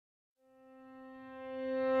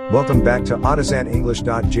Welcome back to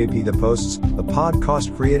ArtisanEnglish.jp, the posts, the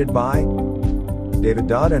podcast created by David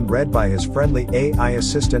Dodd and read by his friendly AI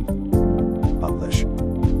assistant, English.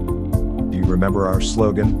 Do you remember our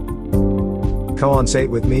slogan? Come on, say it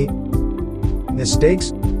with me.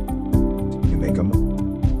 Mistakes? You make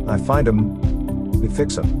them. I find them. We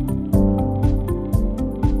fix them.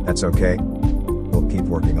 That's okay. We'll keep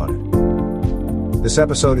working on it. This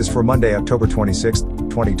episode is for Monday, October 26th,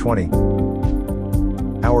 2020.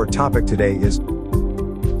 Our topic today is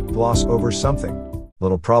gloss over something.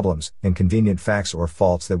 Little problems, inconvenient facts or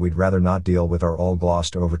faults that we'd rather not deal with are all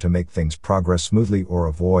glossed over to make things progress smoothly or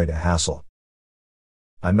avoid a hassle.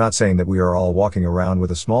 I'm not saying that we are all walking around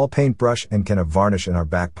with a small paintbrush and can of varnish in our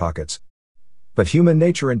back pockets. But human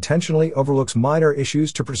nature intentionally overlooks minor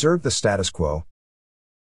issues to preserve the status quo.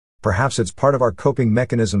 Perhaps it's part of our coping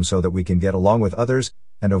mechanism so that we can get along with others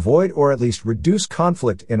and avoid or at least reduce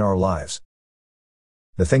conflict in our lives.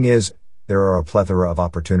 The thing is, there are a plethora of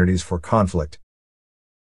opportunities for conflict.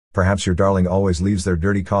 Perhaps your darling always leaves their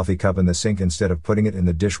dirty coffee cup in the sink instead of putting it in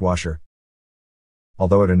the dishwasher.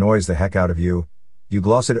 Although it annoys the heck out of you, you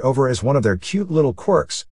gloss it over as one of their cute little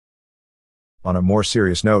quirks. On a more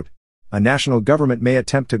serious note, a national government may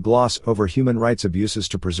attempt to gloss over human rights abuses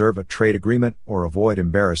to preserve a trade agreement or avoid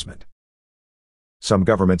embarrassment. Some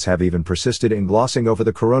governments have even persisted in glossing over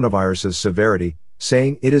the coronavirus's severity,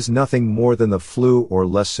 saying it is nothing more than the flu or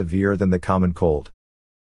less severe than the common cold.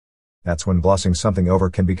 That's when glossing something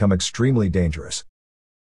over can become extremely dangerous.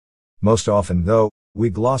 Most often, though,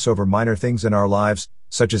 we gloss over minor things in our lives,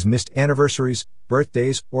 such as missed anniversaries,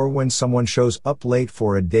 birthdays, or when someone shows up late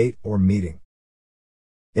for a date or meeting.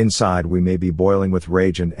 Inside, we may be boiling with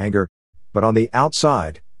rage and anger, but on the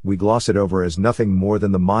outside, we gloss it over as nothing more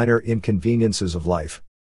than the minor inconveniences of life.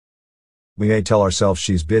 We may tell ourselves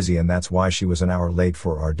she's busy and that's why she was an hour late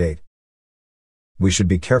for our date. We should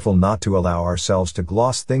be careful not to allow ourselves to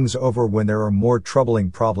gloss things over when there are more troubling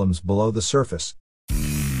problems below the surface.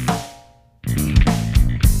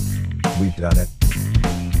 We've done it.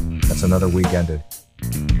 That's another week ended.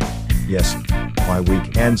 Yes, my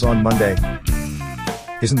week ends on Monday.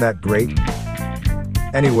 Isn't that great?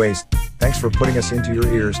 Anyways, thanks for putting us into your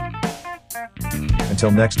ears.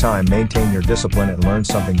 Until next time, maintain your discipline and learn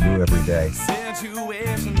something new every day.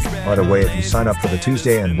 By the way, if you sign up for the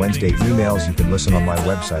Tuesday and Wednesday emails, you can listen on my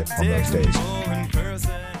website on those days.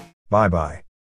 Bye-bye.